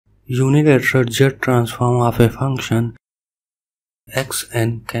Unilateral z transform of a function xn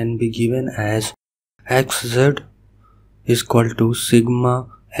can be given as xz is equal to sigma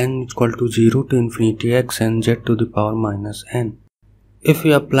n equal to 0 to infinity xn z to the power minus n. If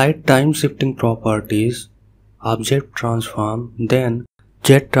we apply time shifting properties of z transform, then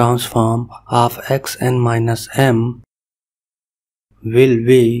z transform of xn minus m will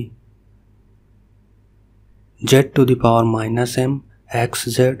be z to the power minus m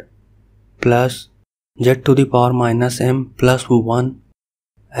xz plus z to the power minus m plus 1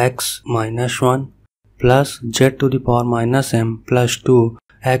 x minus 1 plus z to the power minus m plus 2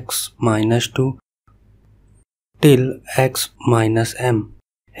 x minus 2 till x minus m.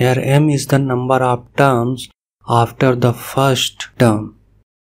 Here m is the number of terms after the first term.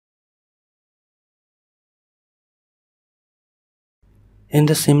 In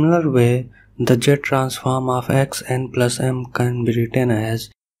the similar way, the z transform of xn plus m can be written as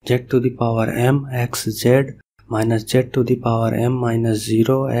z to the power m xz minus z to the power m minus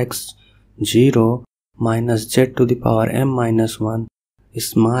 0 x 0 minus z to the power m minus 1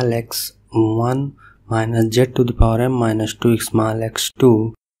 small x 1 minus z to the power m minus 2 small x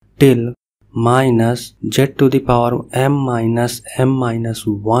 2 till minus z to the power m minus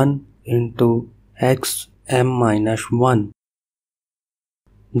 1 into x m minus 1.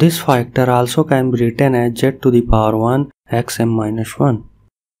 This factor also can be written as z to the power 1 x m minus 1.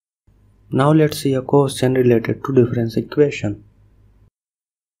 Now let's see a question related to difference equation.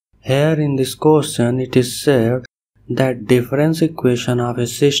 Here in this question it is said that difference equation of a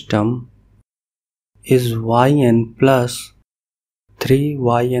system is yn plus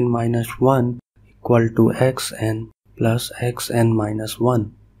 3yn minus 1 equal to xn plus xn minus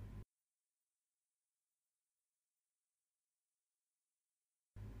 1.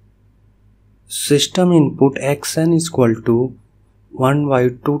 System input xn is equal to 1 by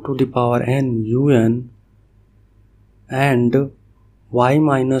 2 to the power n un and y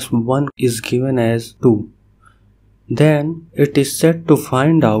minus 1 is given as 2. Then it is set to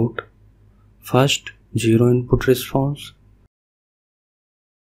find out first 0 input response,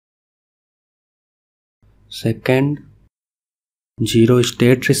 second 0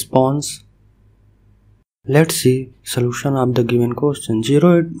 state response. Let's see solution of the given question.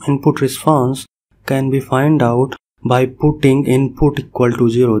 0 input response can be found out by putting input equal to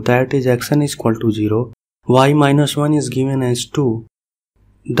 0, that is xn is equal to 0, y minus 1 is given as 2.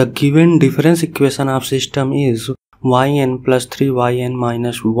 The given difference equation of system is yn plus 3yn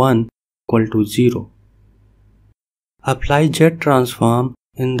minus 1 equal to 0. Apply z transform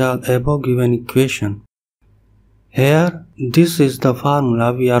in the above given equation. Here this is the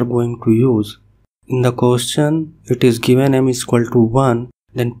formula we are going to use. In the question it is given m is equal to 1,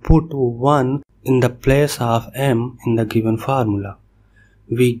 then put 1 in the place of m in the given formula.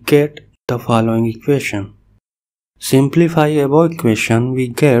 We get the following equation. Simplify above equation, we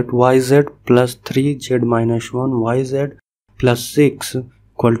get yz plus 3z minus 1 yz plus 6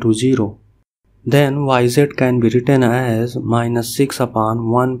 equal to 0. Then yz can be written as minus 6 upon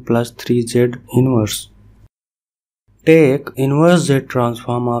 1 plus 3z inverse. Take inverse z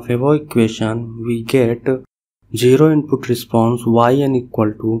transform of above equation, we get 0 input response yn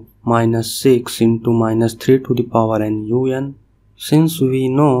equal to minus 6 into minus 3 to the power n un. Since we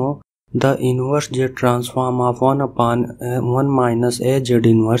know the inverse z transform of 1 upon 1 minus a z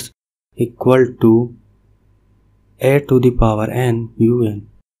inverse equal to a to the power n un.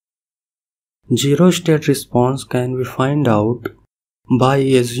 0 state response can be found out by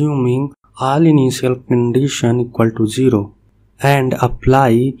assuming all initial condition equal to 0 and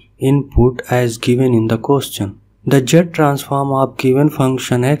apply input as given in the question. The z transform of given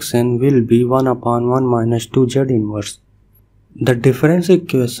function xn will be 1 upon 1 minus 2z inverse. The difference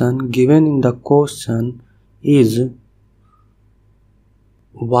equation given in the question is yn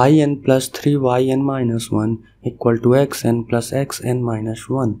plus 3yn minus 1 equal to xn plus xn minus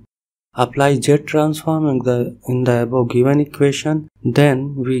 1. Apply z transform in the above given equation,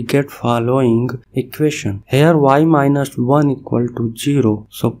 then we get following equation. Here y minus 1 equal to 0,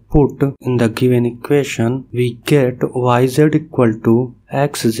 so put in the given equation we get yz equal to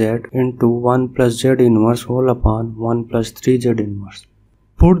xz into 1 plus z inverse whole upon 1 plus 3z inverse.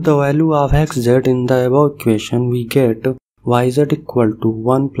 Put the value of xz in the above equation, we get yz equal to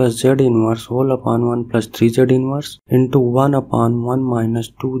 1 plus z inverse whole upon 1 plus 3z inverse into 1 upon 1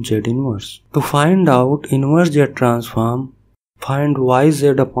 minus 2z inverse. To find out inverse z transform, find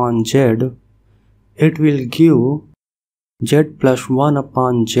yz upon z. It will give z plus 1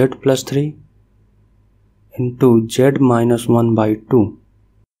 upon z plus 3 into z minus 1 by 2.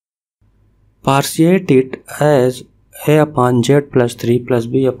 Partiate it as A upon Z plus 3 plus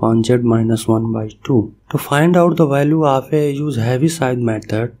B upon Z minus 1 by 2. To find out the value of A, use Heaviside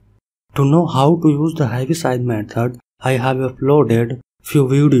method. To know how to use the Heaviside method, I have uploaded few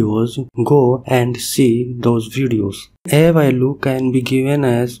videos. Go and see those videos. A value can be given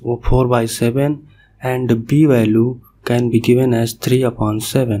as 4 by 7 and B value can be given as 3 upon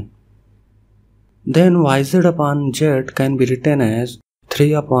 7. Then YZ upon Z can be written as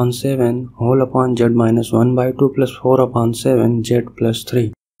 3 upon 7 whole upon Z minus 1 by 2 plus 4 upon 7 Z plus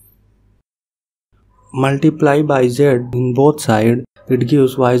 3. Multiply by Z in both sides, it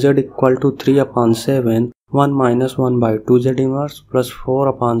gives YZ equal to 3 upon 7 1 minus 1 by 2 Z inverse plus 4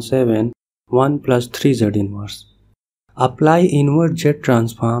 upon 7 1 plus 3 Z inverse. Apply inverse Z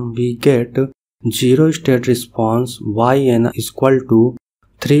transform, we get 0 state response Yn is equal to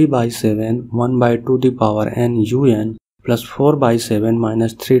 3 by 7 1 by 2 to the power n un plus 4 by 7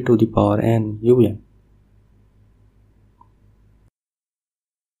 minus 3 to the power n un.